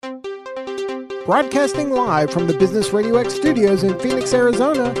Broadcasting live from the Business Radio X studios in Phoenix,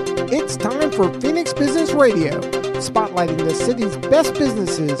 Arizona, it's time for Phoenix Business Radio, spotlighting the city's best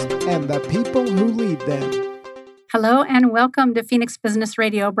businesses and the people who lead them. Hello and welcome to Phoenix Business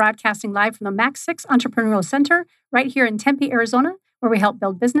Radio, broadcasting live from the Max 6 Entrepreneurial Center right here in Tempe, Arizona, where we help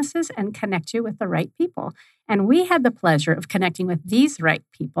build businesses and connect you with the right people. And we had the pleasure of connecting with these right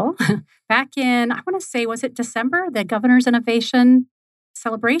people back in, I want to say, was it December, the Governor's Innovation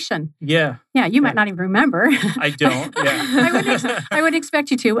Celebration? Yeah. Yeah, you might not even remember. I don't, yeah. I would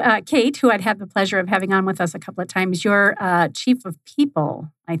expect you to. Kate, who I'd had the pleasure of having on with us a couple of times, you're Chief of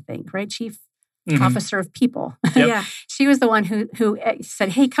People, I think, right? Chief Officer of People. Yep. Yeah. She was the one who said,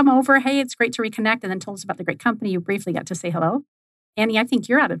 hey, come over. Hey, it's great to reconnect. And then told us about the great company. You briefly got to say hello. Annie, I think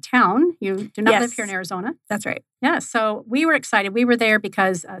you're out of town. You do not live here in Arizona. That's right. Yeah, so we were excited. We were there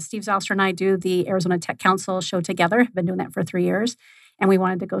because Steve Zalster and I do the Arizona Tech Council show together. Have been doing that for 3 years. And we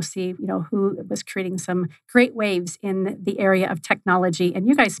wanted to go see, who was creating some great waves in the area of technology. And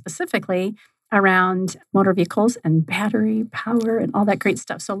you guys specifically around motor vehicles and battery power and all that great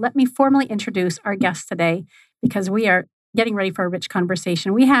stuff. So let me formally introduce our guest today because we are getting ready for a rich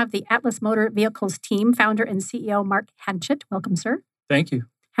conversation. We have the Atlas Motor Vehicles team, founder and CEO Mark Hanchett. Welcome, sir. Thank you.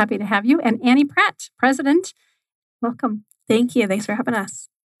 Happy to have you. And Annie Pratt, president. Welcome. Thank you. Thanks for having us.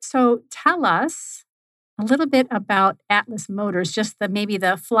 So tell us a little bit about Atlas Motors, just maybe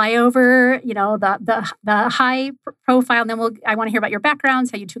the flyover, the high profile, and then I want to hear about your backgrounds,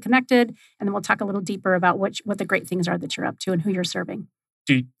 how you two connected, and then we'll talk a little deeper about what the great things are that you're up to and who you're serving.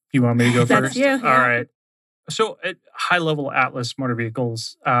 Do you want me to go That's first? you. All right. So at high level Atlas Motor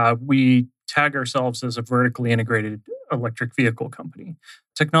Vehicles, we tag ourselves as a vertically integrated electric vehicle company,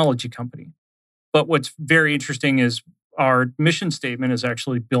 technology company. But what's very interesting is our mission statement is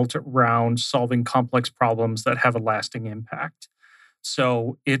actually built around solving complex problems that have a lasting impact.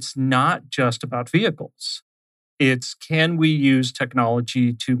 So it's not just about vehicles. It's, can we use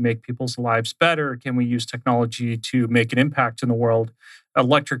technology to make people's lives better? Can we use technology to make an impact in the world?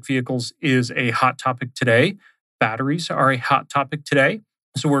 Electric vehicles is a hot topic today. Batteries are a hot topic today.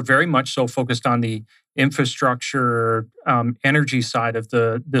 So we're very much so focused on the infrastructure, energy side of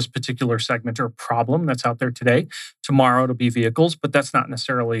this particular segment or problem that's out there today. Tomorrow it'll be vehicles, but that's not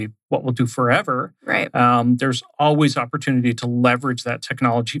necessarily what we'll do forever. Right. There's always opportunity to leverage that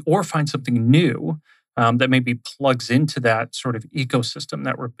technology or find something new that maybe plugs into that sort of ecosystem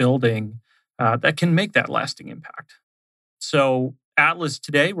that we're building that can make that lasting impact. So Atlas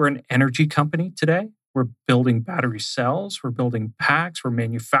today, we're an energy company today. We're building battery cells. We're building packs. We're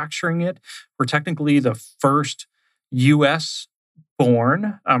manufacturing it. We're technically the first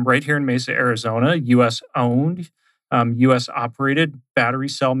U.S.-born, right here in Mesa, Arizona, U.S.-owned, U.S.-operated battery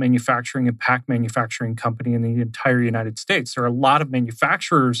cell manufacturing and pack manufacturing company in the entire United States. There are a lot of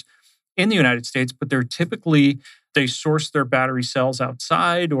manufacturers in the United States, but they source their battery cells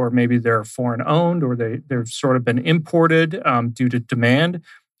outside, or maybe they're foreign-owned, or they've sort of been imported due to demand.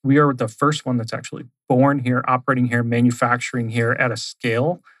 We are the first one that's actually born here, operating here, manufacturing here at a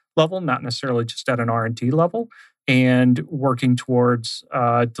scale level, not necessarily just at an R&D level, and working towards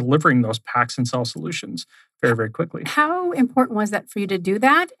delivering those packs and cell solutions very, very quickly. How important was that for you to do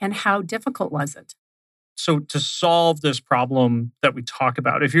that, and how difficult was it? So to solve this problem that we talk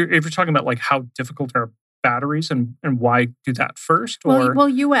about, if you're talking about like how difficult are batteries and why do that first? Or Well,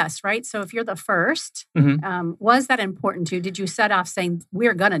 U.S., right? So if you're the first, was that important to you? Did you set off saying,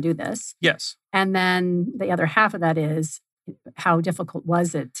 we're going to do this? Yes. And then the other half of that is, how difficult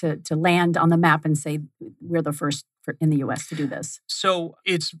was it to land on the map and say, we're the first in the U.S. to do this? So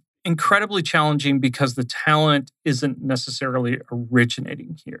it's incredibly challenging because the talent isn't necessarily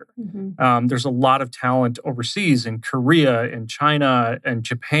originating here. There's a lot of talent overseas in Korea, in China, and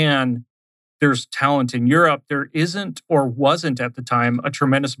Japan. There's talent in Europe. There isn't, or wasn't at the time, a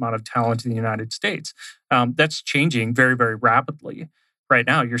tremendous amount of talent in the United States. That's changing very, very rapidly. Right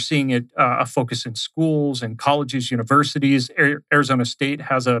now, you're seeing it a focus in schools and colleges, universities. Arizona State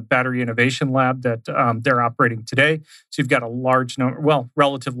has a battery innovation lab that they're operating today. So you've got a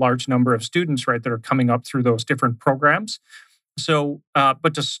relative large number of students, right, that are coming up through those different programs. So,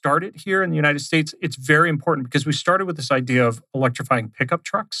 but to start it here in the United States, it's very important because we started with this idea of electrifying pickup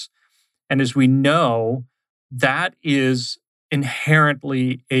trucks. And as we know, that is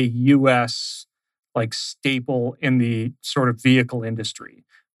inherently a U.S. staple in the sort of vehicle industry.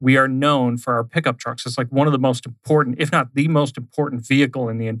 We are known for our pickup trucks. It's like one of the most important, if not the most important vehicle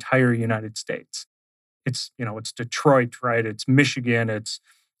in the entire United States. It's Detroit, right? It's Michigan. It's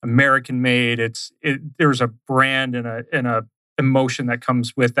American made. There's a brand and a emotion that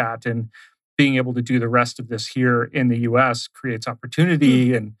comes with that. And being able to do the rest of this here in the U.S. creates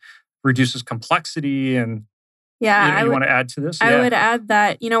opportunity and reduces complexity. And Yeah, you want to add to this? I would add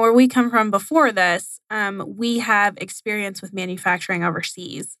that, where we come from before this, we have experience with manufacturing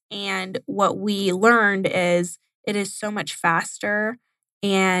overseas. And what we learned is it is so much faster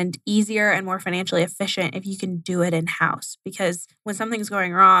and easier and more financially efficient if you can do it in-house. Because when something's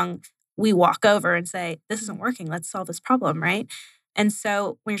going wrong, we walk over and say, this isn't working, let's solve this problem, right? And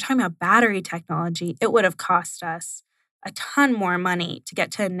so when you're talking about battery technology, it would have cost us a ton more money to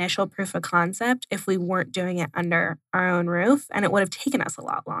get to initial proof of concept if we weren't doing it under our own roof, and it would have taken us a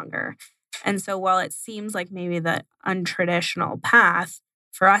lot longer. And so while it seems like maybe the untraditional path,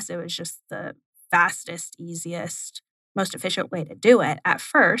 for us, it was just the fastest, easiest, most efficient way to do it at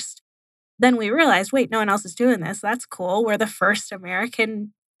first. Then we realized, wait, no one else is doing this. That's cool. We're the first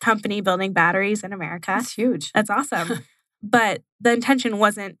American company building batteries in America. That's huge. That's awesome. But the intention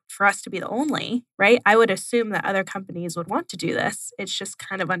wasn't for us to be the only, right? I would assume that other companies would want to do this. It's just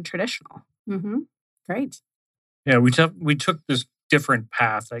kind of untraditional. Mm-hmm. Great. Yeah, we took this different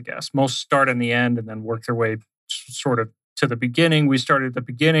path, I guess. Most start in the end and then work their way sort of to the beginning. We started at the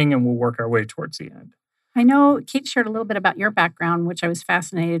beginning and we'll work our way towards the end. I know Kate shared a little bit about your background, which I was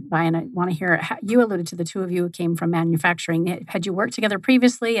fascinated by, and I want to hear how you alluded to the two of you came from manufacturing. Had you worked together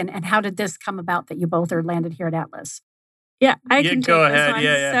previously, and how did this come about that you both are landed here at Atlas? Yeah, I can go take this ahead. one.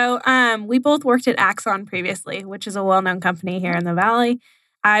 Yeah. So we both worked at Axon previously, which is a well-known company here in the Valley.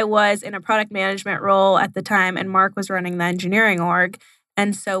 I was in a product management role at the time, and Mark was running the engineering org.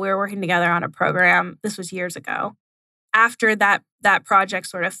 And so we were working together on a program. This was years ago. After that project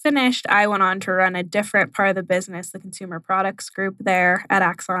sort of finished, I went on to run a different part of the business, the consumer products group there at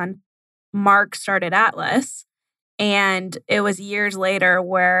Axon. Mark started Atlas, and it was years later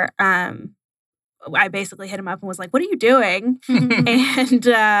where I basically hit him up and was like, what are you doing? And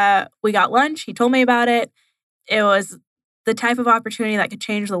we got lunch. He told me about it. It was the type of opportunity that could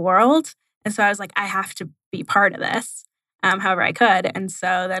change the world. And so I was like, I have to be part of this, however I could. And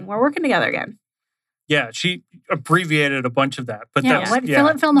so then we're working together again. Yeah, she abbreviated a bunch of that. But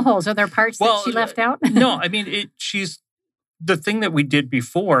fill in the holes. Are there parts that she left out? No, I mean, she's the thing that we did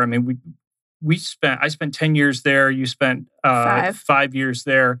before. I mean, I spent 10 years there. You spent 5 years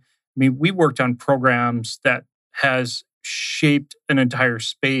there. I mean, we worked on programs that has shaped an entire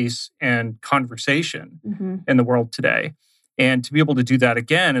space and conversation in the world today. And to be able to do that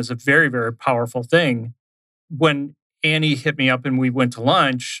again is a very, very powerful thing. When Annie hit me up and we went to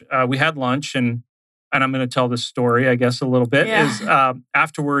lunch, we had lunch, and I'm going to tell this story, I guess, a little bit, is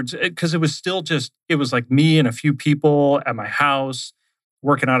afterwards, because it was like me and a few people at my house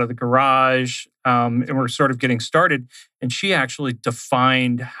working out of the garage, and we're sort of getting started. And she actually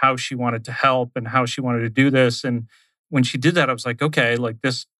defined how she wanted to help and how she wanted to do this. And when she did that, I was like, okay, like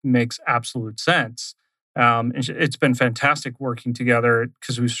this makes absolute sense. And it's been fantastic working together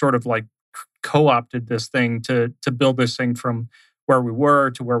because we've sort of like co-opted this thing to build this thing from where we were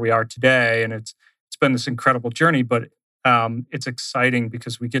to where we are today. And it's been this incredible journey, but it's exciting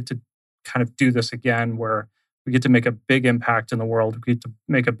because we get to kind of do this again where we get to make a big impact in the world. We get to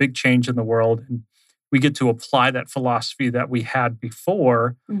make a big change in the world. And we get to apply that philosophy that we had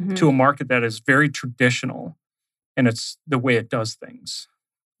before to a market that is very traditional. And it's the way it does things.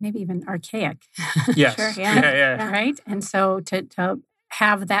 Maybe even archaic. Yes. Sure, yeah. Right? And so to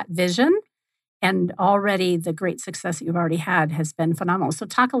have that vision, and already the great success that you've already had has been phenomenal. So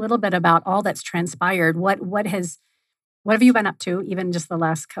talk a little bit about all that's transpired. What have you been up to, even just the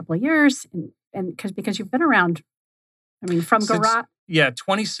last couple of years? And because you've been around, I mean, from garage. Yeah,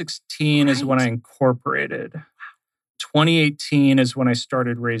 2016 is when I incorporated. 2018 is when I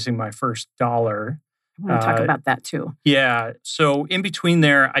started raising my first dollar. I want to talk about that too. Yeah. So in between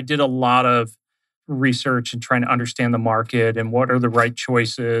there, I did a lot of research and trying to understand the market and what are the right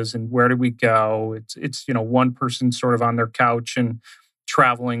choices and where do we go. It's one person sort of on their couch and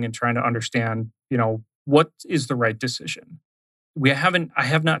traveling and trying to understand, what is the right decision. I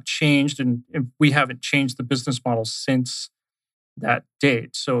have not changed, and we haven't changed the business model since that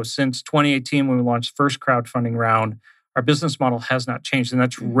date. So since 2018, when we launched first crowdfunding round, our business model has not changed, and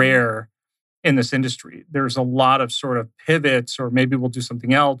that's rare in this industry. There's a lot of sort of pivots, or maybe we'll do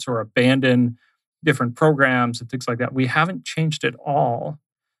something else or abandon different programs and things like that. We haven't changed at all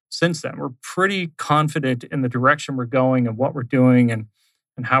since then. We're pretty confident in the direction we're going and what we're doing and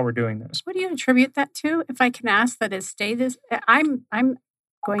how we're doing this. What do you attribute that to, if I can ask, that it stayed this? I'm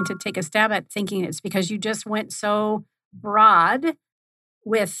going to take a stab at thinking it's because you just went so broad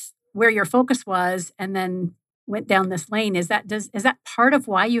with where your focus was and then went down this lane. Is that part of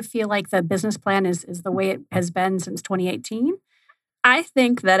why you feel like the business plan is the way it has been since 2018? I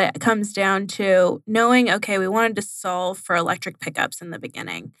think that it comes down to knowing, okay, we wanted to solve for electric pickups in the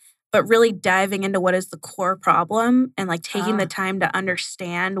beginning. but really diving into what is the core problem and like taking the time to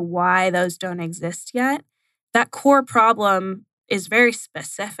understand why those don't exist yet. That core problem is very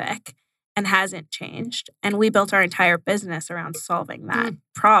specific and hasn't changed. And we built our entire business around solving that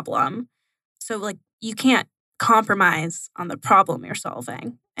problem. So like you can't compromise on the problem you're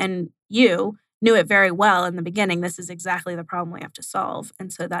solving. And you knew it very well in the beginning. This is exactly the problem we have to solve.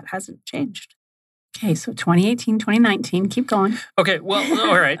 And so that hasn't changed. Okay, so 2018, 2019, keep going. Okay, well,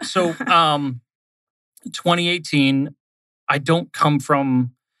 all right. So 2018, I don't come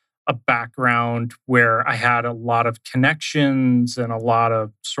from a background where I had a lot of connections and a lot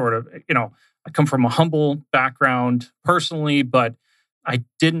of sort of, I come from a humble background personally, but I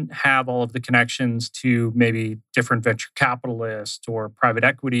didn't have all of the connections to maybe different venture capitalists or private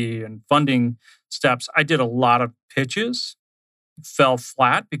equity and funding steps. I did a lot of pitches, fell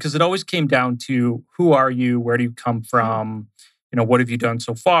flat because it always came down to who are you, where do you come from, what have you done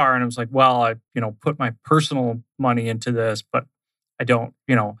so far? And I was like, well, I put my personal money into this, but I don't,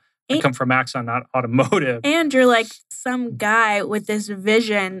 I come from Axon, not automotive. And you're like some guy with this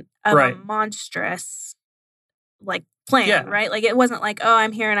vision of a monstrous like plan, right? Like it wasn't like, oh,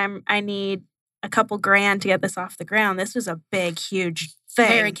 I'm here and I need a couple grand to get this off the ground. This was a big, huge thing.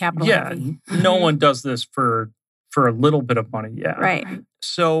 Very capital heavy. No one does this for a little bit of money. Yeah. Right.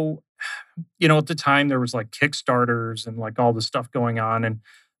 So, at the time there was like Kickstarters and like all this stuff going on. And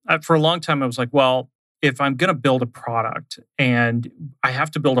for a long time I was like, well, if I'm going to build a product and I have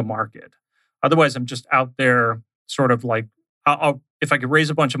to build a market, otherwise I'm just out there sort of like, if I could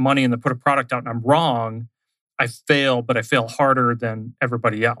raise a bunch of money and then put a product out and I'm wrong, I fail, but I fail harder than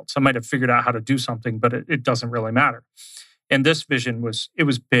everybody else. I might have figured out how to do something, but it doesn't really matter. And this vision was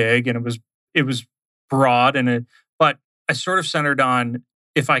big and it was broad but I sort of centered on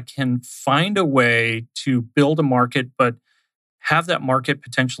if I can find a way to build a market, but have that market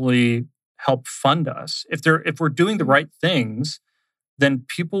potentially help fund us. If we're doing the right things, then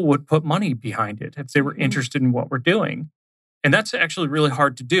people would put money behind it if they were interested in what we're doing. And that's actually really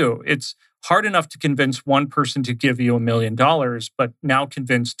hard to do. It's hard enough to convince one person to give you $1 million, but now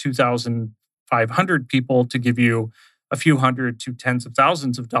convince 2,500 people to give you a few hundred to tens of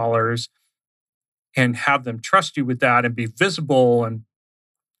thousands of dollars and have them trust you with that and be visible and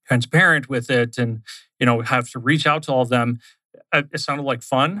transparent with it and, have to reach out to all of them. It sounded like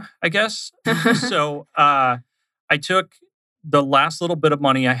fun, I guess. So I took the last little bit of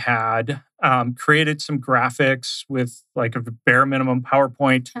money I had, created some graphics with like a bare minimum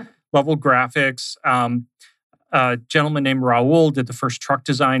PowerPoint level graphics. A gentleman named Raul did the first truck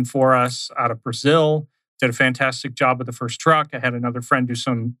design for us out of Brazil, did a fantastic job with the first truck. I had another friend do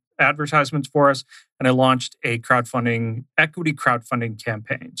some advertisements for us, and I launched a equity crowdfunding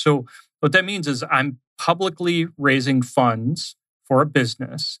campaign. So what that means is I'm publicly raising funds for a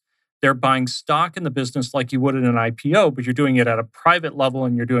business. They're buying stock in the business like you would in an IPO, but you're doing it at a private level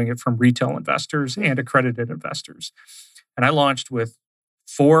and you're doing it from retail investors and accredited investors. And I launched with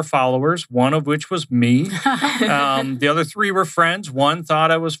 4 followers, one of which was me. The other 3 were friends. One thought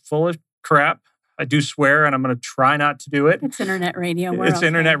I was full of crap. I do swear, and I'm going to try not to do it. It's internet radio. It's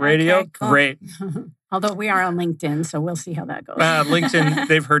internet radio. Okay, cool. Great. Although we are on LinkedIn, so we'll see how that goes. LinkedIn,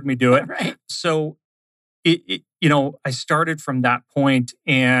 they've heard me do it. Right. So, I started from that point,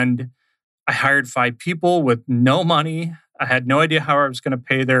 and I hired 5 people with no money. I had no idea how I was going to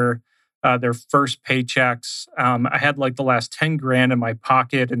pay their first paychecks. I had like the last 10 grand in my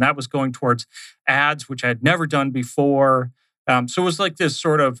pocket, and that was going towards ads, which I had never done before. So it was like this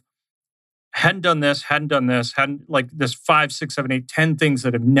sort of hadn't done this, hadn't like this 5, 6, 7, 8, 10 things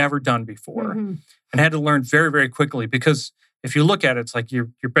that I've never done before. And I had to learn very, very quickly because if you look at it, it's like your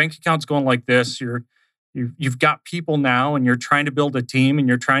bank account's going like this. You've got people now and you're trying to build a team and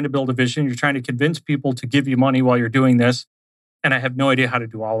you're trying to build a vision. You're trying to convince people to give you money while you're doing this. And I have no idea how to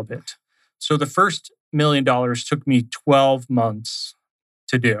do all of it. So the first $1 million took me 12 months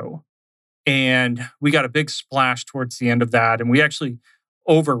to do. And we got a big splash towards the end of that. And we actually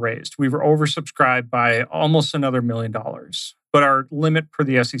overraised. We were oversubscribed by almost another $1 million. But our limit per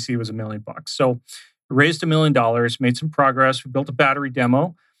the SEC was $1 million. So we raised $1 million, made some progress. We built a battery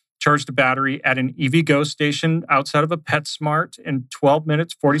demo, charged a battery at an EVgo station outside of a PetSmart in 12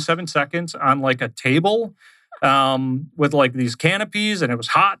 minutes, 47 seconds on like a table with like these canopies, and it was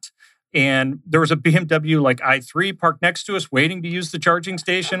hot. And there was a BMW like i3 parked next to us waiting to use the charging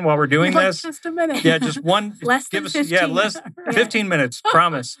station while we're doing this. Just a minute. Yeah, just one. Less than 15 minutes. 15 minutes,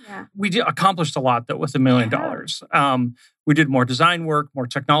 promise. Yeah. We accomplished a lot though with $1 million. We did more design work, more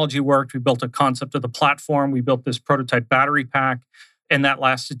technology work. We built a concept of the platform. We built this prototype battery pack. And that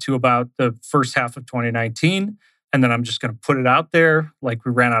lasted to about the first half of 2019. and then I'm just going to put it out there like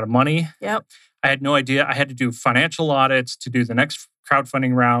we ran out of money. Yep. I had no idea. I had to do financial audits to do the next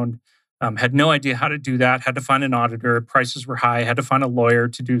crowdfunding round. Had no idea how to do that. Had to find an auditor. Prices were high. Had to find a lawyer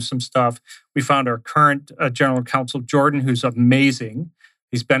to do some stuff. We found our current general counsel, Jordan, who's amazing.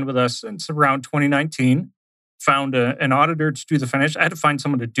 He's been with us since around 2019. Found an auditor to do the financials. I had to find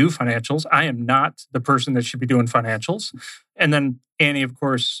someone to do financials. I am not the person that should be doing financials. And then Annie, of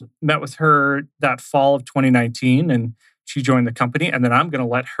course, met with her that fall of 2019, and she joined the company. And then I'm going to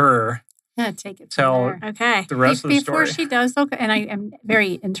let her take it tell okay. the rest of the story. Before she does, though, and I am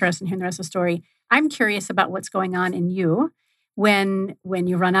very interested in hearing the rest of the story, I'm curious about what's going on in you when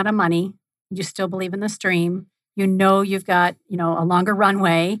you run out of money, you still believe in this dream, you've got, a longer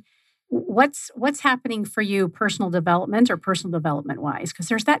runway. What's happening for you personal development wise? Because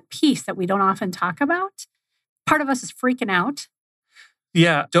there's that piece that we don't often talk about. Part of us is freaking out.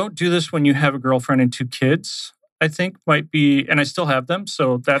 Yeah, don't do this when you have a girlfriend and 2 kids, I think might be, and I still have them,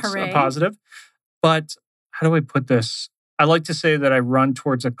 so that's Hooray. a positive. But how do I put this? I like to say that I run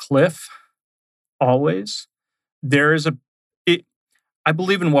towards a cliff always. I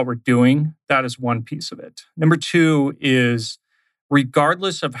believe in what we're doing. That is one piece of it. Number 2 is,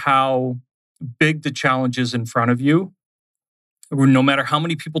 regardless of how big the challenge is in front of you, no matter how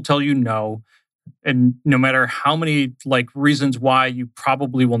many people tell you no, and no matter how many reasons why you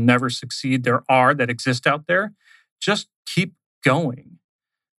probably will never succeed there are that exist out there, just keep going.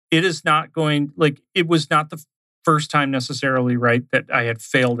 It is not going, it was not the first time necessarily, right, that I had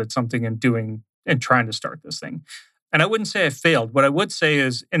failed at something and trying to start this thing. And I wouldn't say I failed. What I would say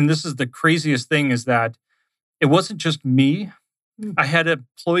is, and this is the craziest thing, is that it wasn't just me. I had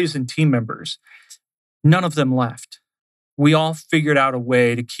employees and team members. None of them left. We all figured out a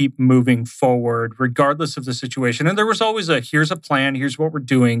way to keep moving forward, regardless of the situation. And there was always here's a plan, here's what we're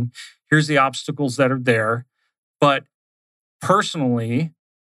doing, here's the obstacles that are there. But personally,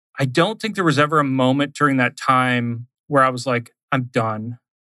 I don't think there was ever a moment during that time where I was like, I'm done.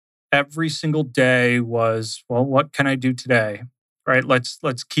 Every single day was, well, what can I do today? Right? Let's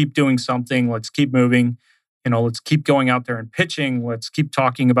keep doing something. Let's keep moving. Let's keep going out there and pitching. Let's keep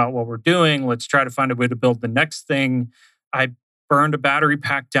talking about what we're doing. Let's try to find a way to build the next thing. I burned a battery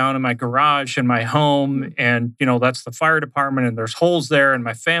pack down in my garage in my home, and that's the fire department, and there's holes there, and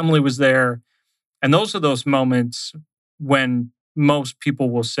my family was there. And those are those moments when most people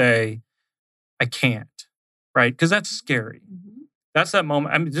will say, I can't, right? Because that's scary. Mm-hmm. That's that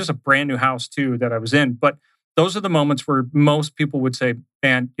moment. I mean, there's a brand new house too that I was in, but those are the moments where most people would say,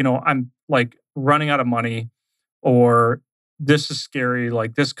 man, I'm running out of money, or this is scary.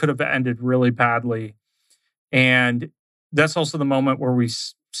 This could have ended really badly. And that's also the moment where we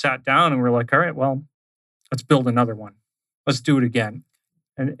sat down and we're like, all right, well, let's build another one. Let's do it again.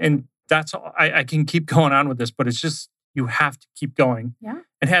 And that's all. I can keep going on with this, but it's just, you have to keep going. Yeah.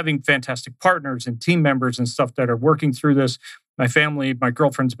 And having fantastic partners and team members and stuff that are working through this. My family, my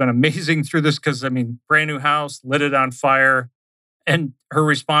girlfriend's been amazing through this because, brand new house, lit it on fire. And her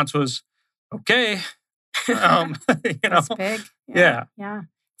response was, okay. That's big. Yeah. Yeah.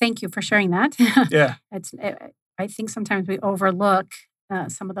 Thank you for sharing that. Yeah. I think sometimes we overlook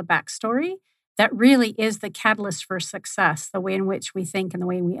some of the backstory that really is the catalyst for success, the way in which we think and the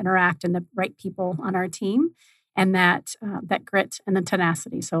way we interact and the right people on our team, and that grit and the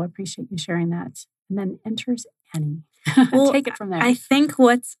tenacity. So I appreciate you sharing that. And then enters Annie. Well, take it from there. I think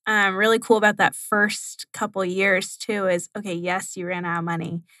what's really cool about that first couple years too is, okay, yes, you ran out of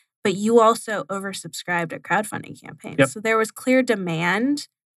money, but you also oversubscribed a crowdfunding campaign. Yep. So there was clear demand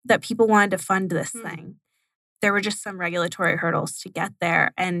that people wanted to fund this thing. There were just some regulatory hurdles to get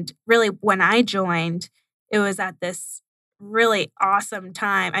there. And really, when I joined, it was at this really awesome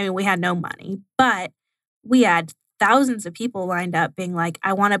time. I mean, we had no money, but we had thousands of people lined up being like,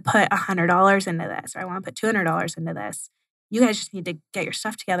 I want to put $100 into this, or I want to put $200 into this. You guys just need to get your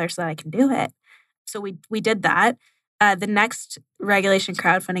stuff together so that I can do it. So we did that. The next regulation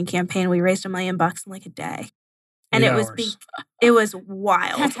crowdfunding campaign, we raised $1 million in a day. And it was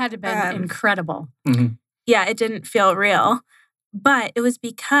wild. That had to have been incredible. Mm-hmm. Yeah, it didn't feel real. But it was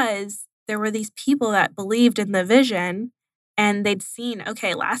because there were these people that believed in the vision, and they'd seen,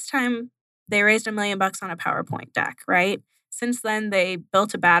 okay, last time they raised $1 million on a PowerPoint deck, right? Since then, they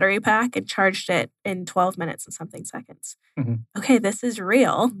built a battery pack and charged it in 12 minutes and something seconds. Mm-hmm. Okay, this is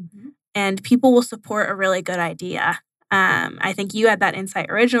real. Mm-hmm. And people will support a really good idea. I think you had that insight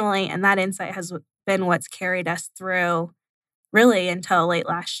originally, and that insight has been what's carried us through really until late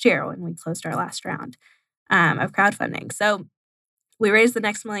last year when we closed our last round of crowdfunding. So we raised the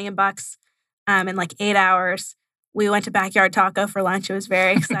next $1 million in 8 hours. We went to Backyard Taco for lunch. It was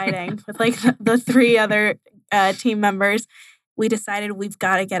very exciting with the 3 other team members, we decided we've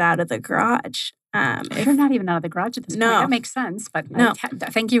got to get out of the garage. You're not even out of the garage at this point. That makes sense. But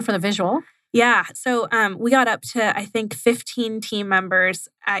thank you for the visual. Yeah. So we got up to, I think, 15 team members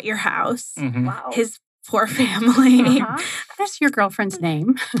at your house. Mm-hmm. Wow. His poor family. That's your girlfriend's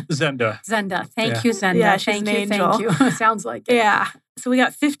name. Zenda. Thank you, Zenda. Yeah, she's thank an you. angel. Sounds like it. Yeah. So we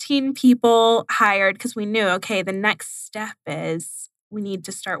got 15 people hired because we knew, okay, the next step is we need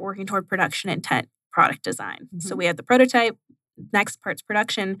to start working toward production intent product design. Mm-hmm. So we have the prototype, next part's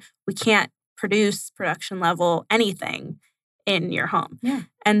production. We can't produce production level anything in your home. Yeah.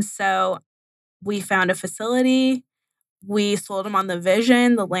 And so we found a facility. We sold them on the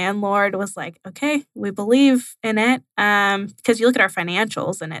vision. The landlord was like, okay, we believe in it. Because you look at our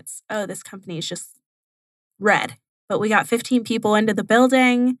financials and it's, this company is just red. But we got 15 people into the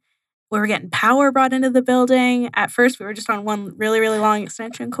building. We were getting power brought into the building. At first, we were just on one really, really long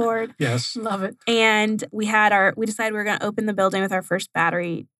extension cord. Yes. Love it. And we decided we were going to open the building with our first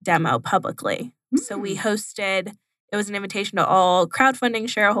battery demo publicly. So we hosted, it was an invitation to all crowdfunding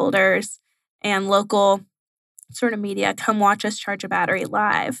shareholders and local sort of media, come watch us charge a battery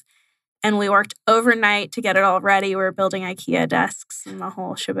live. And we worked overnight to get it all ready. We were building IKEA desks and the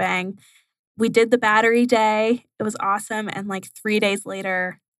whole shebang. We did the battery day. It was awesome. And like 3 days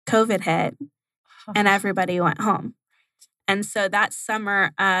later, COVID hit and everybody went home. And so that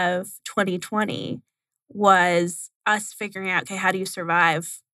summer of 2020 was us figuring out, okay, how do you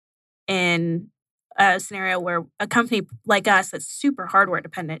survive in a scenario where a company like us that's super hardware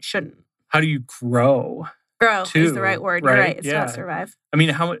dependent shouldn't? How do you grow? Grow is the right word. You're right. It's not survive. I mean,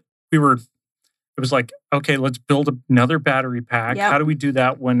 it was like, okay, let's build another battery pack. Yep. How do we do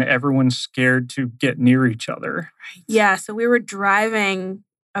that when everyone's scared to get near each other? Right. Yeah. So we were driving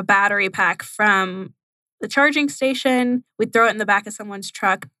a battery pack from the charging station. We'd throw it in the back of someone's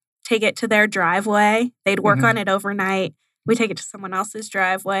truck, take it to their driveway. They'd work on it overnight. We take it to someone else's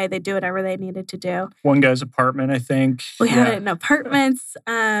driveway. They'd do whatever they needed to do. One guy's apartment, I think. We had it in apartments.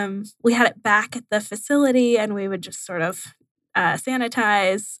 We had it back at the facility, and we would just sort of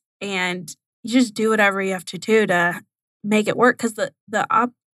sanitize, and you just do whatever you have to do to make it work. Because the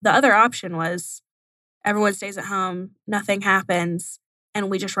other option was everyone stays at home, nothing happens, and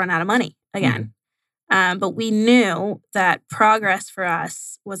we just run out of money again. But we knew that progress for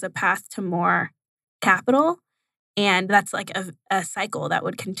us was a path to more capital. And that's like a cycle that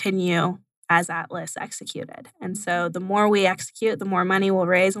would continue as Atlas executed. And so the more we execute, the more money we'll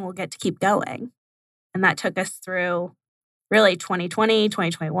raise and we'll get to keep going. And that took us through really 2020,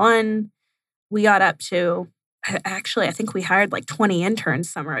 2021. We got up to, actually, I think we hired like 20 interns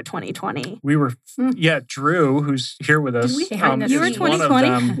summer of 2020. We were, Drew, who's here with us. You were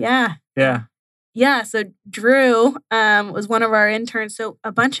 2020? Yeah. Yeah. Yeah, so Drew was one of our interns. So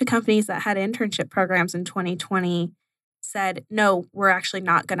a bunch of companies that had internship programs in 2020 said, no, we're actually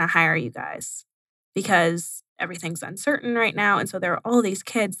not going to hire you guys because everything's uncertain right now. And so there are all these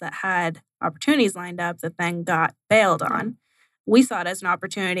kids that had opportunities lined up that then got bailed on. We saw it as an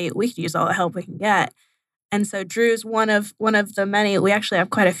opportunity. We could use all the help we can get. And so Drew's one of the many. We actually have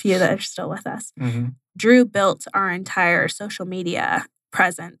quite a few that are still with us. Mm-hmm. Drew built our entire social media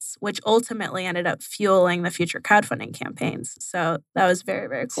presence, which ultimately ended up fueling the future crowdfunding campaigns. So that was very,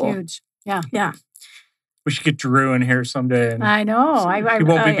 very cool. It's huge. Yeah. Yeah. We should get Drew in here someday. And I know. He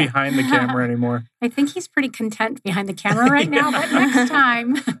won't be behind the camera anymore. I think he's pretty content behind the camera right now, but next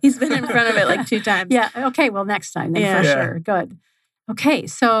time. He's been in front of it like 2 times. Yeah. Okay. Well, next time then for sure. Good. Okay.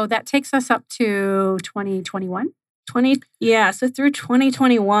 So that takes us up to 2021. So through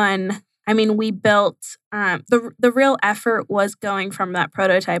 2021, I mean, we built, the real effort was going from that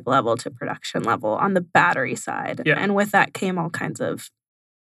prototype level to production level on the battery side. Yeah. And with that came all kinds of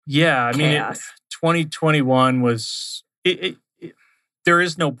I mean, 2021 was, there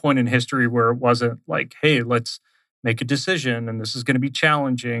is no point in history where it wasn't like, hey, let's make a decision and this is going to be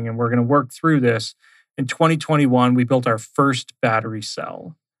challenging and we're going to work through this. In 2021, we built our first battery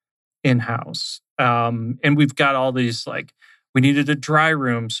cell in-house. And we've got all these like, we needed a dry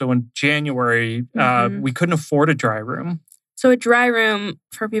room. So in January, we couldn't afford a dry room. So a dry room,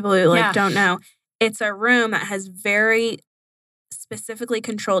 for people who don't know, it's a room that has very specifically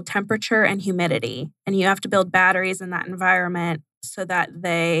controlled temperature and humidity. And you have to build batteries in that environment so that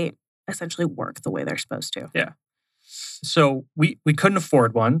they essentially work the way they're supposed to. Yeah. So we couldn't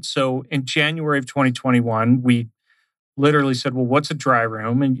afford one. So in January of 2021, we literally said, well, what's a dry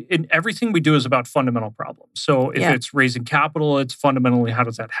room? And everything we do is about fundamental problems. So if it's raising capital, it's fundamentally, how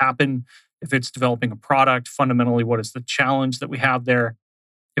does that happen? If it's developing a product, fundamentally, what is the challenge that we have there?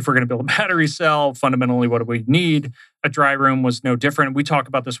 If we're going to build a battery cell, fundamentally, what do we need? A dry room was no different. We talk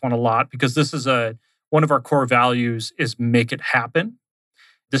about this one a lot because this is one of our core values is make it happen.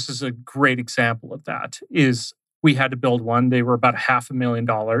 This is a great example of that. Is we had to build one. They were about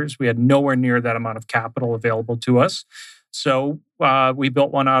 $500,000. We had nowhere near that amount of capital available to us. So we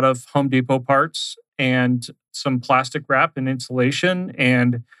built one out of Home Depot parts and some plastic wrap and insulation.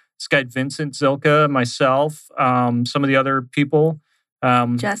 And this guy, Vincent, Zilka, myself, some of the other people.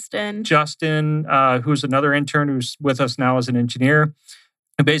 Justin, who's another intern who's with us now as an engineer.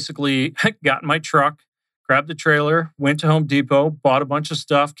 I basically got in my truck, grabbed the trailer, went to Home Depot, bought a bunch of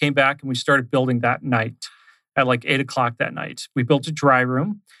stuff, came back, and we started building that night at like 8 o'clock that night. We built a dry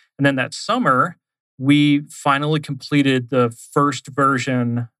room. And then that summer, we finally completed the first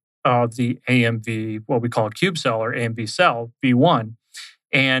version of the AMV, what we call a cube cell or AMV cell, V1.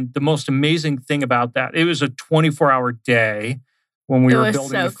 And the most amazing thing about that, it was a 24-hour day when we were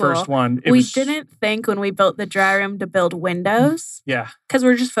building the first one. We didn't think when we built the dry room to build windows. Yeah. Because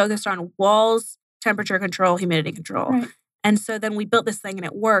we're just focused on walls, temperature control, humidity control. Right. And so then we built this thing and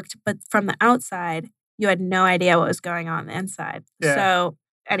it worked. But from the outside, you had no idea what was going on the inside. Yeah. So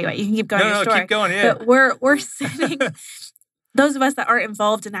anyway, you can keep going your story. Keep going, yeah. But we're sitting... Those of us that aren't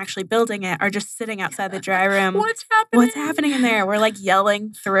involved in actually building it are just sitting outside the dry room. What's happening? What's happening in there? We're like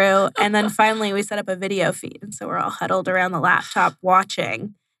yelling through. And then finally we set up a video feed. And so we're all huddled around the laptop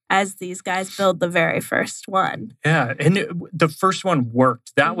watching as these guys build the very first one. Yeah. And the first one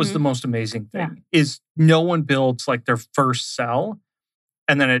worked. That was the most amazing thing, is no one builds like their first cell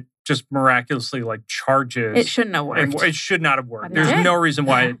and then it just miraculously like charges. It shouldn't have worked. And it should not have worked. There's no reason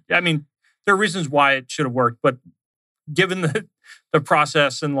why. There are reasons why it should have worked, but given the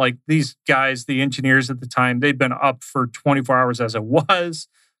process and like these guys, the engineers at the time, they'd been up for 24 hours as it was.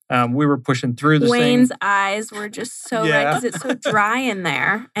 We were pushing through this thing. Wayne's eyes were just so red because it's so dry in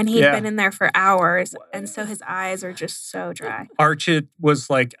there. And he'd been in there for hours. And so his eyes are just so dry. Archie was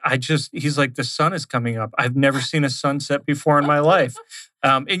like, he's like, the sun is coming up. I've never seen a sunset before in my life.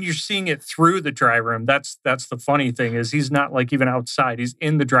 And you're seeing it through the dry room. That's the funny thing, is he's not like even outside. He's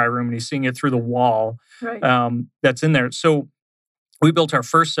in the dry room and he's seeing it through the wall that's in there. So we built our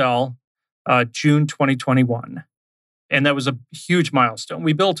first cell June 2021. And that was a huge milestone.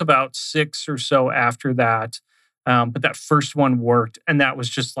 We built about 6 or so after that. But that first one worked. And that was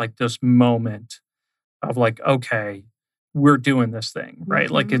just like this moment of like, okay, we're doing this thing, right?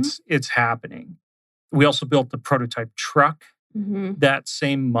 Mm-hmm. Like it's happening. We also built the prototype truck that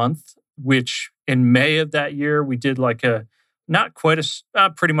same month, which in May of that year, we did like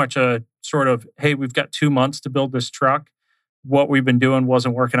pretty much a sort of, hey, we've got 2 months to build this truck. What we've been doing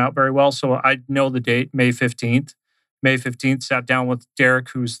wasn't working out very well. So I know the date, May 15th. May 15th, sat down with Derek,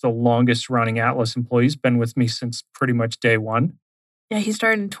 who's the longest running Atlas employee. He's been with me since pretty much day one. Yeah, he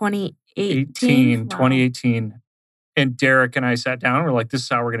started in 2018. 2018. And Derek and I sat down and we're like, this is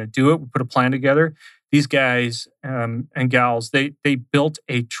how we're going to do it. We put a plan together. These guys and gals, they built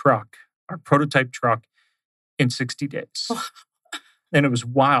a truck, our prototype truck, in 60 days. And it was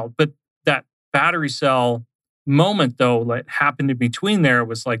wild. But that battery cell moment, though, that happened in between there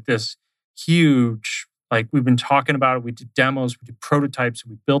was like this huge, like we've been talking about it. We did demos, we did prototypes,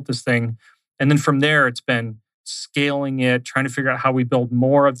 we built this thing. And then from there, it's been scaling it, trying to figure out how we build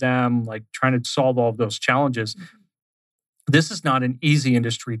more of them, like trying to solve all of those challenges. This is not an easy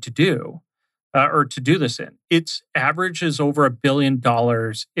industry to do. Or to do this in. Its average is over $1 billion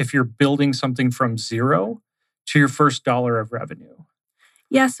if you're building something from zero to your first dollar of revenue.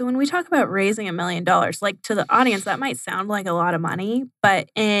 Yeah, so when we talk about raising $1 million, like to the audience, that might sound like a lot of money, but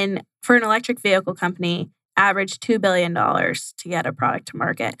for an electric vehicle company, average $2 billion to get a product to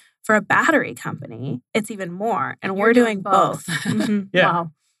market. For a battery company, it's even more, and we're doing both. Yeah.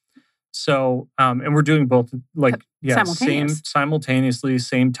 Wow. So, and we're doing both, like, simultaneously,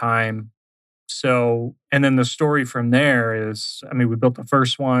 same time. So, and then the story from there is, we built the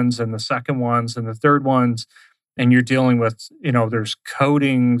first ones and the second ones and the third ones, and you're dealing with, there's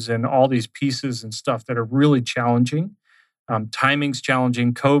coatings and all these pieces and stuff that are really challenging. Timing's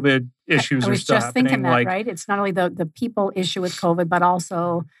challenging. COVID issues are still happening. I was just thinking that, right? It's not only the people issue with COVID, but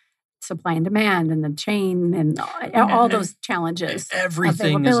also supply and demand and the chain and all those challenges.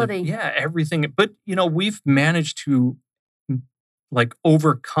 Everything everything. But, we've managed to like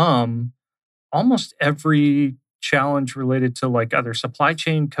overcome almost every challenge related to like either supply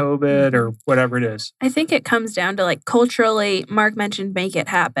chain, COVID, or whatever it is. I think it comes down to like culturally, Mark mentioned make it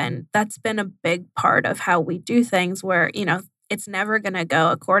happen. That's been a big part of how we do things where, it's never going to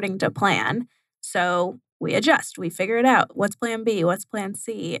go according to plan. So we adjust, we figure it out. What's plan B? What's plan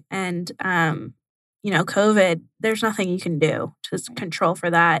C? And, COVID, there's nothing you can do to control for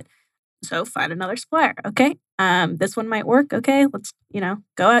that. So find another supplier. Okay. This one might work. Okay. Let's, go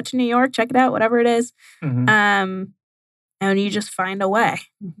out to New York, check it out, whatever it is. And you just find a way.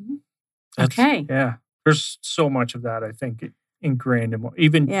 Okay. Yeah. There's so much of that, I think, ingrained in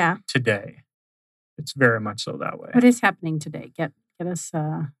even today. It's very much so that way. What is happening today? Get us,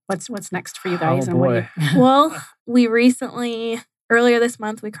 what's next for you guys? Oh, boy. Well, we recently, earlier this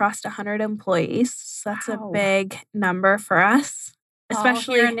month, we crossed 100 employees. So that's a big number for us.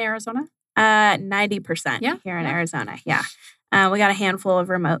 Especially here in Arizona? 90% here in Arizona. Yeah. We got a handful of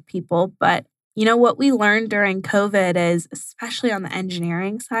remote people. But what we learned during COVID is, especially on the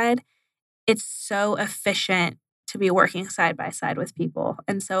engineering side, it's so efficient to be working side by side with people.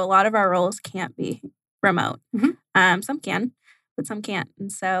 And so a lot of our roles can't be remote. Some can, but some can't.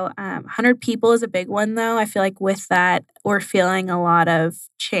 And so 100 people is a big one, though. I feel like with that, we're feeling a lot of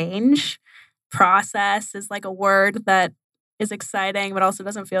change. Process is like a word that is exciting, but also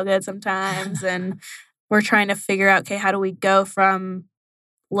doesn't feel good sometimes. And we're trying to figure out, okay, how do we go from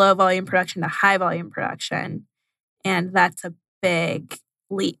low volume production to high volume production? And that's a big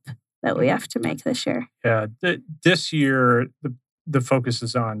leap that we have to make this year. Yeah, this year, the focus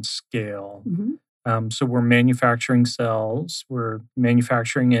is on scale. So we're manufacturing cells, we're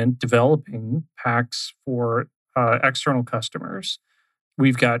manufacturing and developing packs for external customers.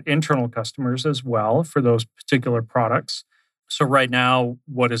 We've got internal customers as well for those particular products. So right now,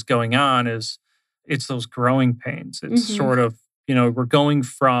 what is going on is it's those growing pains. It's sort of, we're going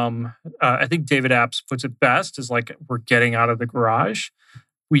from, I think David Apps puts it best, is like we're getting out of the garage.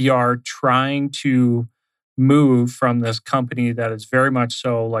 We are trying to move from this company that is very much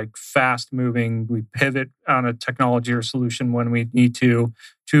so like fast moving. We pivot on a technology or solution when we need to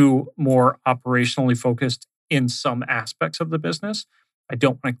more operationally focused in some aspects of the business. I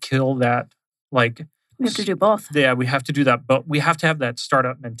don't want to kill that. Like, we have to do both. Yeah, we have to do that, but we have to have that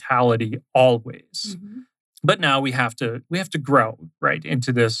startup mentality always. But now we have to grow right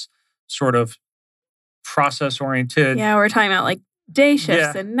into this sort of process oriented. Yeah, we're talking about like day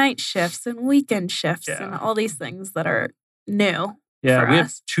shifts and night shifts and weekend shifts and all these things that are new. Yeah, we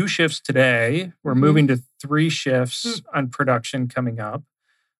have 2 shifts today. We're moving to 3 shifts on production coming up.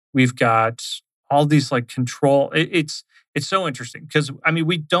 We've got all these like control. It's so interesting because,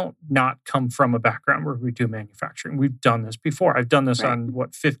 we don't not come from a background where we do manufacturing. We've done this before. I've done this on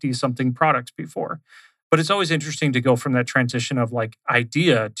 50-something products before. But it's always interesting to go from that transition of like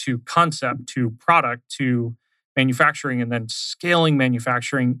idea to concept to product to manufacturing and then scaling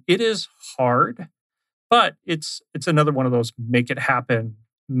manufacturing. It is hard, but it's another one of those make it happen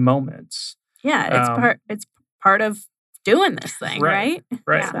moments. Yeah, it's part of doing this thing, right?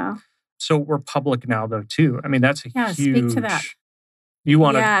 Right. So we're public now, though, too. That's a huge... speak to that. You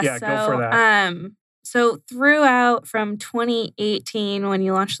want to... go for that. So throughout from 2018, when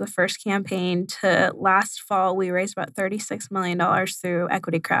you launched the first campaign, to last fall, we raised about $36 million through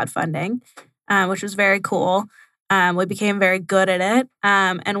equity crowdfunding, which was very cool. We became very good at it.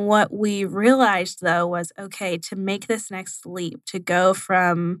 And what we realized, though, was, okay, to make this next leap, to go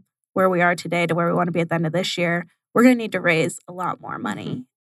from where we are today to where we want to be at the end of this year, we're going to need to raise a lot more money.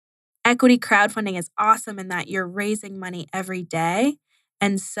 Equity crowdfunding is awesome in that you're raising money every day.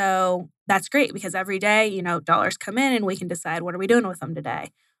 And so that's great because every day, dollars come in and we can decide what are we doing with them today.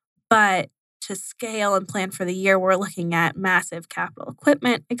 But to scale and plan for the year, we're looking at massive capital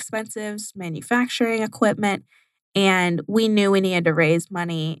equipment expenses, manufacturing equipment, and we knew we needed to raise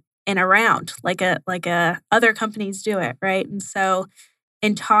money in a round like other companies do it, right? And so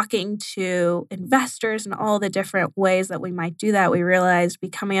in talking to investors and all the different ways that we might do that, we realized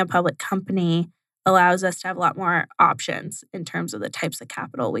becoming a public company allows us to have a lot more options in terms of the types of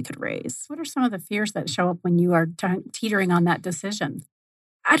capital we could raise. What are some of the fears that show up when you are teetering on that decision?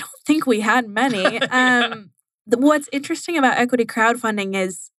 I don't think we had many. What's interesting about equity crowdfunding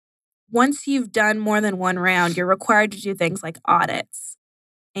is once you've done more than one round, you're required to do things like audits.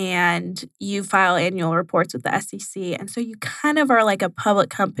 And you file annual reports with the SEC. And so you kind of are like a public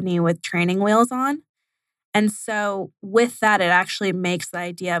company with training wheels on. And so with that, it actually makes the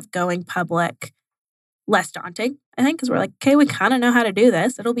idea of going public less daunting, I think, because we're like, okay, we kind of know how to do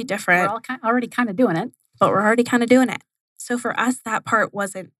this. It'll be different. We're all already kind of doing it. But we're already kind of doing it. So for us, that part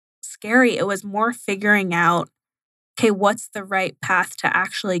wasn't scary. It was more figuring out, okay, what's the right path to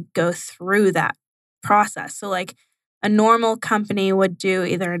actually go through that process? So like, a normal company would do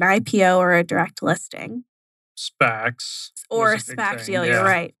either an IPO or a direct listing. SPACs. Or a SPAC deal, you're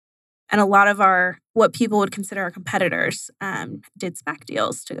right. And a lot of what people would consider our competitors did SPAC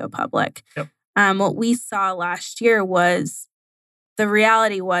deals to go public. Yep. What we saw last year was, the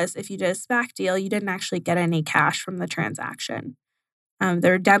reality was if you did a SPAC deal, you didn't actually get any cash from the transaction.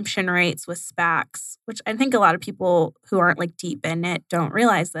 the redemption rates with SPACs, which I think a lot of people who aren't like deep in it don't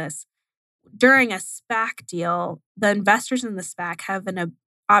realize this. During a SPAC deal, the investors in the SPAC have an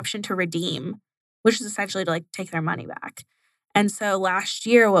option to redeem, which is essentially to like take their money back. And so last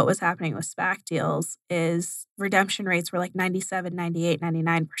year, what was happening with SPAC deals is redemption rates were like 97, 98,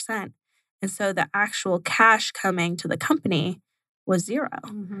 99%. And so the actual cash coming to the company was zero.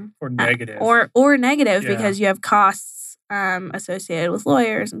 Or negative. Or negative because you have costs associated with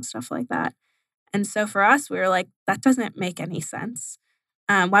lawyers and stuff like that. And so for us, we were like, that doesn't make any sense.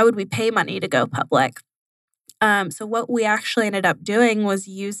 Why would we pay money to go public? So what we actually ended up doing was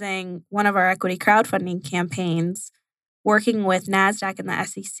using one of our equity crowdfunding campaigns, working with NASDAQ and the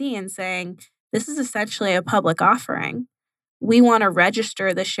SEC and saying, this is essentially a public offering. We want to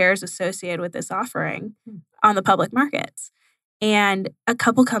register the shares associated with this offering on the public markets. And a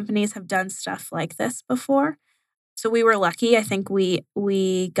couple companies have done stuff like this before. So we were lucky. I think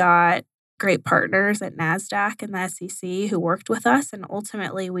we got great partners at NASDAQ and the SEC who worked with us. And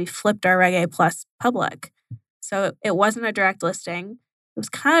ultimately, we flipped our Reg A Plus public. So it wasn't a direct listing. It was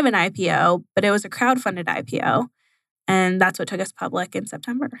kind of an IPO, but it was a crowdfunded IPO. And that's what took us public in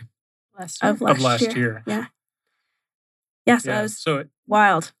September of last year. Yeah. Yeah, so that was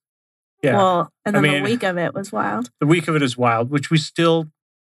wild. Yeah. Well, and then the week of it was wild. The week of it is wild, which we still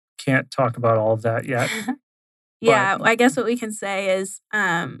can't talk about all of that yet. Yeah, I guess what we can say is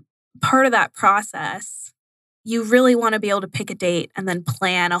part of that process, you really want to be able to pick a date and then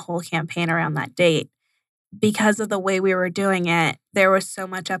plan a whole campaign around that date. Because of the way we were doing it, there was so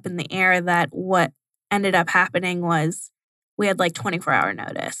much up in the air that what ended up happening was we had like 24-hour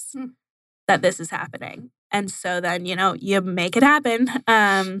notice that this is happening. And so then, you make it happen.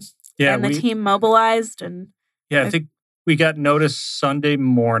 And the team mobilized. I think we got notice Sunday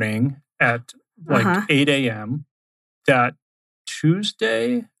morning at 8 a.m. that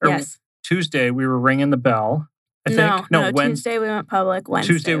Tuesday we were ringing the bell. I think. No, Tuesday we went public.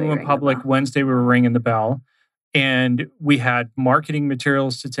 Wednesday we went public. Wednesday we were ringing the bell. And we had marketing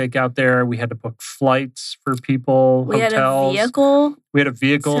materials to take out there. We had to book flights for people, hotels. We had a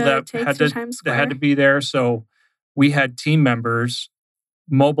vehicle that had to be there. So we had team members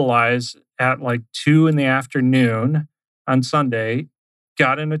mobilize at like 2 p.m. on Sunday,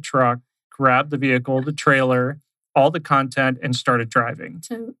 got in a truck, grabbed the vehicle, the trailer, all the content, and started driving.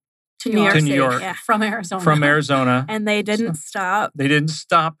 To New York. Yeah. From Arizona. And they didn't stop. They didn't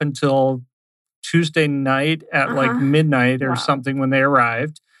stop until Tuesday night at like midnight or something when they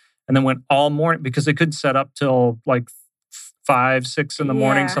arrived, and then went all morning because they couldn't set up till like 5, 6 in the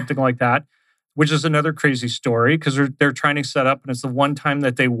morning, something like that, which is another crazy story because they're trying to set up, and it's the one time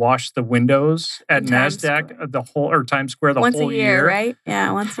that they wash the windows at NASDAQ, Times Square once whole a year, right?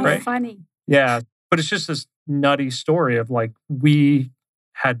 Yeah, once a year. Funny. Yeah, but it's just this nutty story of like we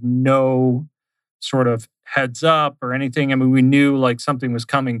had no sort of heads up or anything. I mean, we knew like something was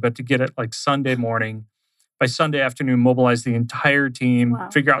coming, but to get it like Sunday morning, by Sunday afternoon, mobilize the entire team,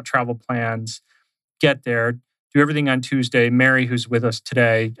 figure out travel plans, get there, do everything on Tuesday. Mary, who's with us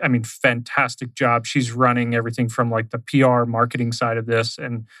today, I mean, fantastic job. She's running everything from like the PR marketing side of this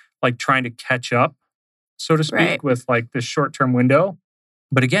and like trying to catch up, so to speak, with like this short-term window.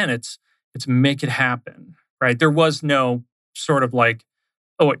 But again, it's make it happen, right? There was no sort of like,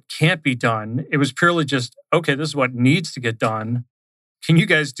 oh, it can't be done. It was purely just, okay, this is what needs to get done. Can you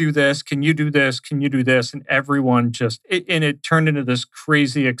guys do this? Can you do this? Can you do this? And everyone it turned into this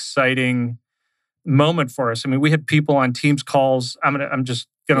crazy, exciting moment for us. I mean, we had people on Teams calls. I'm just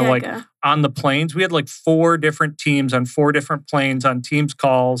gonna on the planes. We had like 4 different teams on 4 different planes on Teams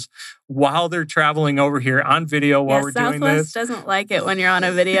calls while they're traveling over here on video while we're doing this. Southwest doesn't like it when you're on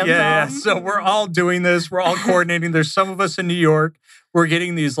a video call. Yeah. So we're all doing this. We're all coordinating. There's some of us in New York. We're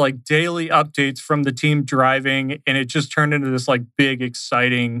getting these like daily updates from the team driving, and it just turned into this like big,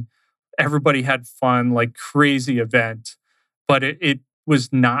 exciting, everybody had fun, like crazy event. But it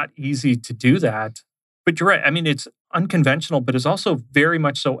was not easy to do that. But you're right. I mean, it's unconventional, but it's also very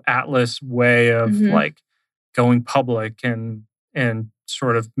much so Atlas way of like going public and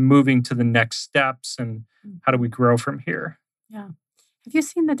sort of moving to the next steps and how do we grow from here? Yeah. Have you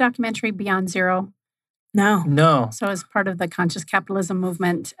seen the documentary Beyond Zero? No. So as part of the conscious capitalism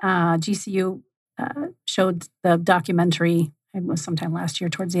movement, GCU showed the documentary, it was sometime last year,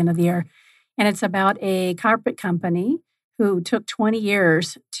 towards the end of the year. And it's about a carpet company who took 20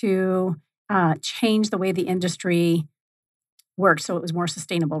 years to change the way the industry works so it was more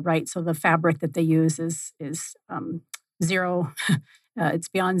sustainable, right? So the fabric that they use is zero, it's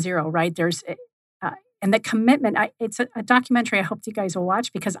beyond zero, right? and the commitment. It's a documentary I hope you guys will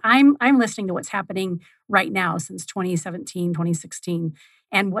watch, because I'm listening to what's happening right now since 2017, 2016,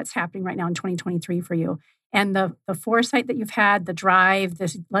 and what's happening right now in 2023 for you. And the foresight that you've had, the drive,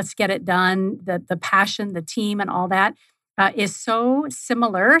 this let's get it done, the passion, the team, and all that is so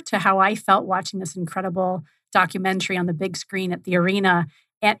similar to how I felt watching this incredible documentary on the big screen at the arena.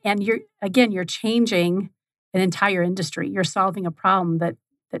 And you're changing an entire industry. You're solving a problem that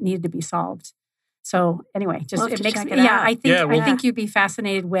needed to be solved. So anyway, it makes me. I think you'd be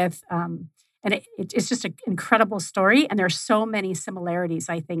fascinated with. And it's just an incredible story, and there's so many similarities,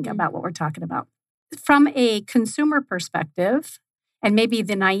 I think, about what we're talking about. From a consumer perspective, and maybe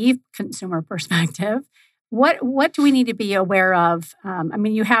the naive consumer perspective, what do we need to be aware of?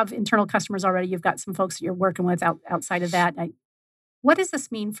 You have internal customers already. You've got some folks that you're working with outside of that. What does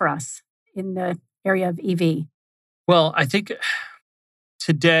this mean for us in the area of EV? Well, I think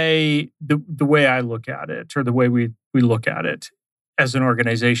today, the way I look at it, or the way we look at it as an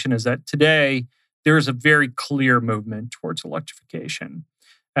organization, is that today there is a very clear movement towards electrification.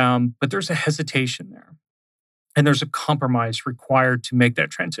 But there's a hesitation there. And there's a compromise required to make that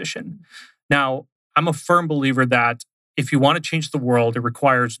transition. Now, I'm a firm believer that if you want to change the world, it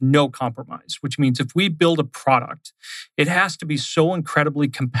requires no compromise, which means if we build a product, it has to be so incredibly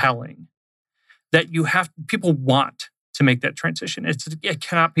compelling that people want to make that transition. It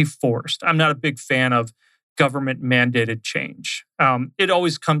cannot be forced. I'm not a big fan of government mandated change. It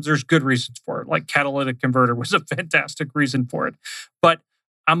always comes, there's good reasons for it. Like catalytic converter was a fantastic reason for it. But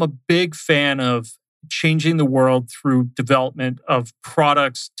I'm a big fan of changing the world through development of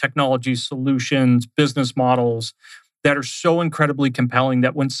products, technology solutions, business models that are so incredibly compelling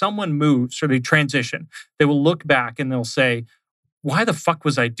that when someone moves or they transition, they will look back and they'll say, why the fuck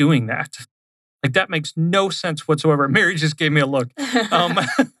was I doing that? Like, that makes no sense whatsoever. Mary just gave me a look.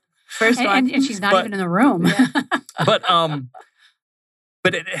 First one. And she's not even in the room. Yeah.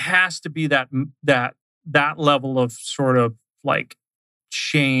 But it has to be that level of sort of like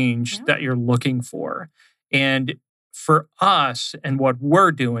change that you're looking for. And for us and what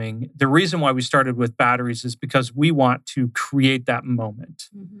we're doing, the reason why we started with batteries is because we want to create that moment.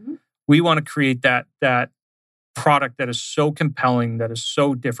 Mm-hmm. We want to create that product that is so compelling, that is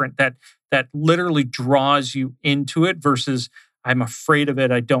so different, that literally draws you into it versus I'm afraid of it.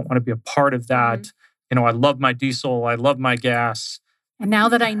 I don't want to be a part of that. Mm-hmm. I love my diesel. I love my gas. And now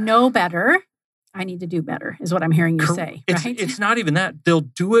that I know better, I need to do better, is what I'm hearing you say, right? It's not even that. They'll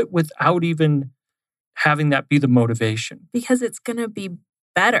do it without even having that be the motivation. Because it's going to be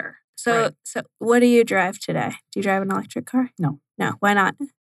better. So what do you drive today? Do you drive an electric car? No. Why not?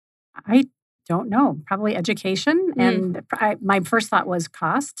 I don't know. Probably education. And my first thought was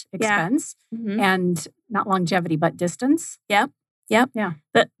cost, expense, and not longevity, but distance. Yep. Yeah.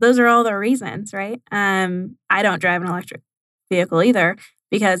 Those are all the reasons, right? I don't drive an electric vehicle either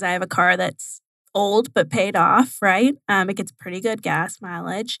because I have a car that's old but paid off, right? It gets pretty good gas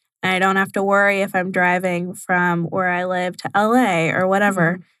mileage. And I don't have to worry if I'm driving from where I live to LA or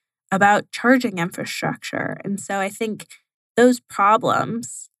whatever about charging infrastructure. And so I think those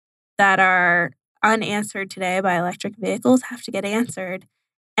problems that are unanswered today by electric vehicles have to get answered.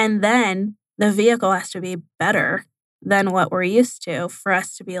 And then the vehicle has to be better than what we're used to for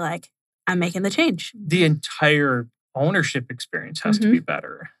us to be like, I'm making the change. The entire ownership experience has to be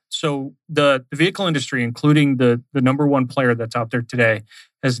better. So the vehicle industry, including the number one player that's out there today,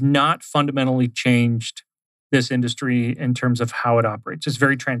 has not fundamentally changed this industry in terms of how it operates. It's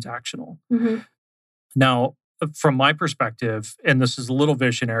very transactional. Mm-hmm. Now, from my perspective, and this is a little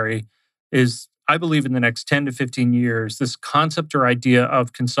visionary, is I believe in the next 10 to 15 years, this concept or idea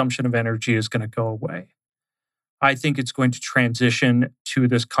of consumption of energy is going to go away. I think it's going to transition to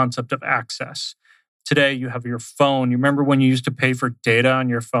this concept of access. Today, you have your phone. You remember when you used to pay for data on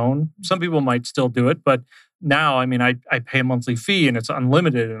your phone? Some people might still do it, but now, I pay a monthly fee and it's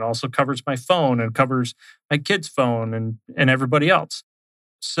unlimited and also covers my phone and covers my kid's phone and everybody else.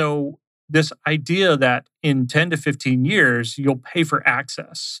 So this idea that in 10 to 15 years, you'll pay for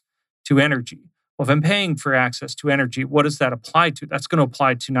access to energy. Well, if I'm paying for access to energy, what does that apply to? That's going to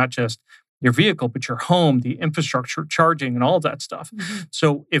apply to not just your vehicle, but your home, the infrastructure, charging, and all of that stuff. Mm-hmm.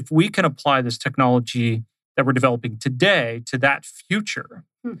 So if we can apply this technology that we're developing today to that future,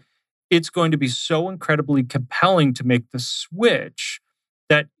 it's going to be so incredibly compelling to make the switch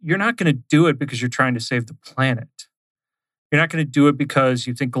that you're not going to do it because you're trying to save the planet. You're not going to do it because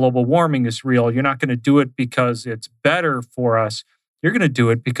you think global warming is real. You're not going to do it because it's better for us. You're going to do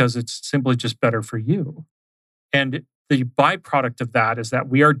it because it's simply just better for you. And the byproduct of that is that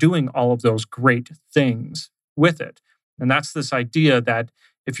we are doing all of those great things with it. And that's this idea that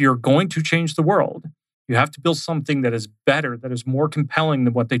if you're going to change the world, You have to build something that is better, that is more compelling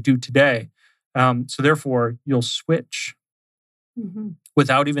than what they do today. So therefore, you'll switch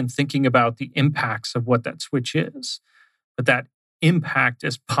without even thinking about the impacts of what that switch is. But that impact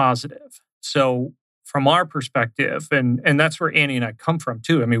is positive. So from our perspective, and that's where Annie and I come from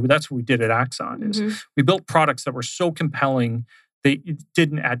too. I mean, that's what we did at Axon is we built products that were so compelling. They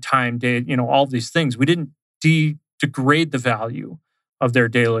didn't add time, all these things. We didn't degrade the value of their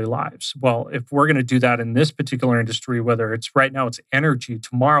daily lives. Well, if we're going to do that in this particular industry, whether it's right now it's energy,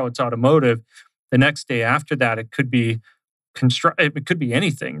 tomorrow it's automotive, the next day after that it could be it could be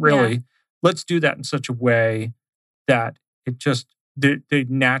anything really. Yeah. Let's do that in such a way that it just they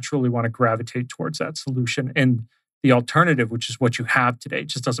naturally want to gravitate towards that solution, and the alternative, which is what you have today,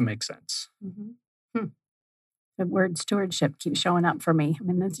 just doesn't make sense. The word stewardship keeps showing up for me. I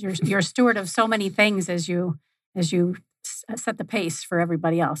mean, you're a steward of so many things as you set the pace for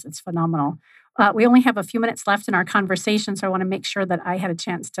everybody else. It's phenomenal. We only have a few minutes left in our conversation, so I want to make sure that I had a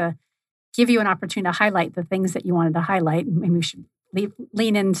chance to give you an opportunity to highlight the things that you wanted to highlight. Maybe we should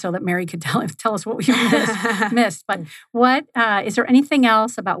lean in so that Mary could tell us what we missed. But what is there anything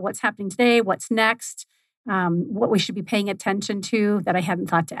else about what's happening today, what's next, what we should be paying attention to that I hadn't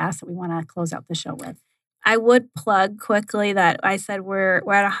thought to ask that we want to close out the show with? I would plug quickly that I said we're at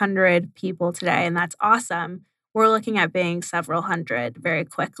 100 people today, and that's awesome. We're looking at being several hundred very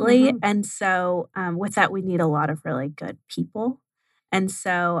quickly. And so with that, we need a lot of really good people. And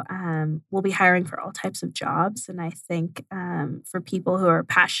so we'll be hiring for all types of jobs. And I think for people who are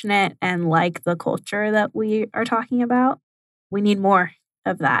passionate and like the culture that we are talking about, we need more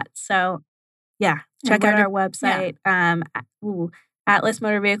of that. So yeah, check out our website,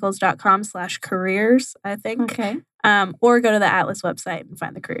 atlasmotorvehicles.com/careers, I think. Okay. Or go to the Atlas website and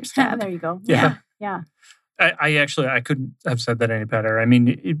find the careers tab. There you go. Yeah. I I couldn't have said that any better. I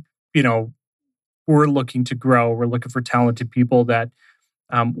mean, we're looking to grow. We're looking for talented people that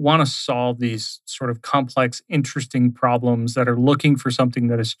want to solve these sort of complex, interesting problems, that are looking for something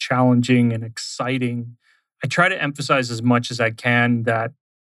that is challenging and exciting. I try to emphasize as much as I can that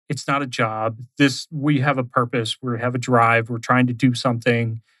it's not a job. We have a purpose. We have a drive. We're trying to do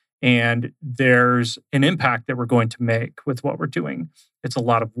something. And there's an impact that we're going to make with what we're doing. It's a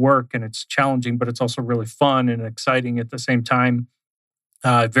lot of work and it's challenging, but it's also really fun and exciting at the same time.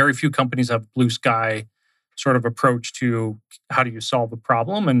 Very few companies have blue sky sort of approach to how do you solve a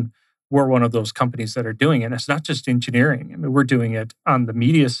problem. And we're one of those companies that are doing it. And it's not just engineering. I mean, we're doing it on the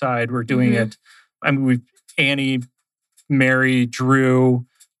media side. We're doing it. I mean, Annie, Mary, Drew,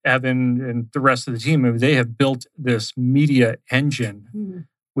 Evan, and the rest of the team, I mean, they have built this media engine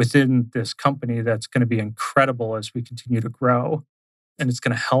within this company that's going to be incredible as we continue to grow. And it's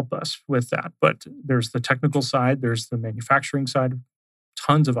going to help us with that. But there's the technical side, there's the manufacturing side,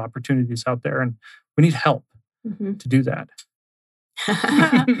 tons of opportunities out there. And we need help to do that.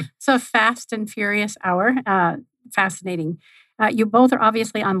 So fast and furious hour. Fascinating. You both are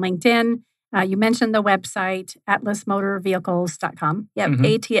obviously on LinkedIn. You mentioned the website, atlasmotorvehicles.com. Yep,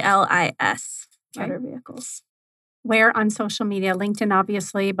 ATLIS, Motor Vehicles. Where on social media? LinkedIn,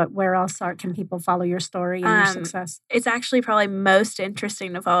 obviously, but where else can people follow your story and your success? It's actually probably most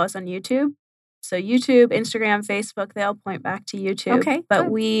interesting to follow us on YouTube. So YouTube, Instagram, Facebook, they all point back to YouTube. Okay,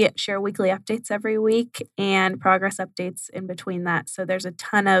 but we share weekly updates every week and progress updates in between that. So there's a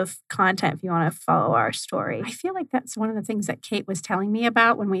ton of content if you want to follow our story. I feel like that's one of the things that Kate was telling me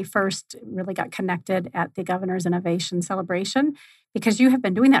about when we first really got connected at the Governor's Innovation Celebration, because you have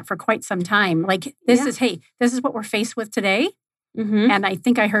been doing that for quite some time. Like this is what we're faced with today. And I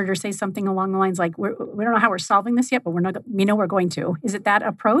think I heard her say something along the lines like, we don't know how we're solving this yet, but we know we're going to. Is it that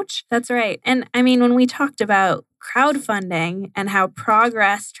approach? That's right. And I mean, when we talked about crowdfunding and how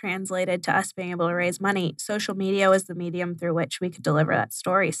progress translated to us being able to raise money, social media was the medium through which we could deliver that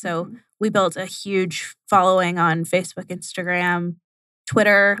story. So we built a huge following on Facebook, Instagram,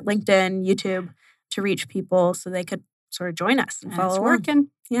 Twitter, LinkedIn, YouTube to reach people so they could sort of join us and follow it's along. Working.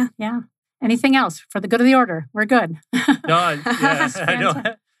 Yeah. Anything else for the good of the order? We're good. No, I know.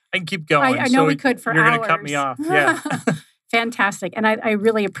 I can keep going. I know we could for you're hours. You're going to cut me off. Yeah. Fantastic. And I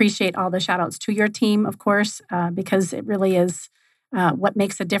really appreciate all the shout outs to your team, of course, because it really is what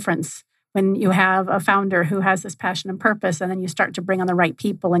makes a difference when you have a founder who has this passion and purpose, and then you start to bring on the right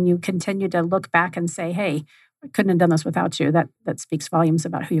people and you continue to look back and say, hey, I couldn't have done this without you. That speaks volumes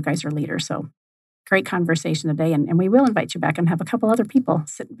about who you guys are leaders. So great conversation today. And we will invite you back and have a couple other people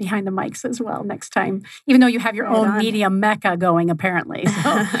sit behind the mics as well next time, even though you have your own media mecca going, apparently.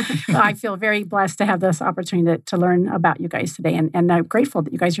 So I feel very blessed to have this opportunity to learn about you guys today. And I'm grateful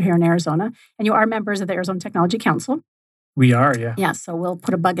that you guys are here in Arizona and you are members of the Arizona Technology Council. We are, yeah. Yeah, so we'll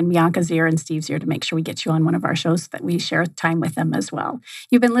put a bug in Bianca's ear and Steve's ear to make sure we get you on one of our shows so that we share time with them as well.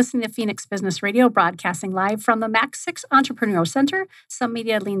 You've been listening to Phoenix Business Radio, broadcasting live from the Mac 6 Entrepreneurial Center. Some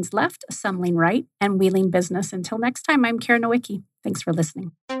media leans left, some lean right, and we lean business. Until next time, I'm Karen Nowicki. Thanks for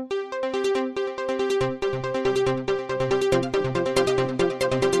listening.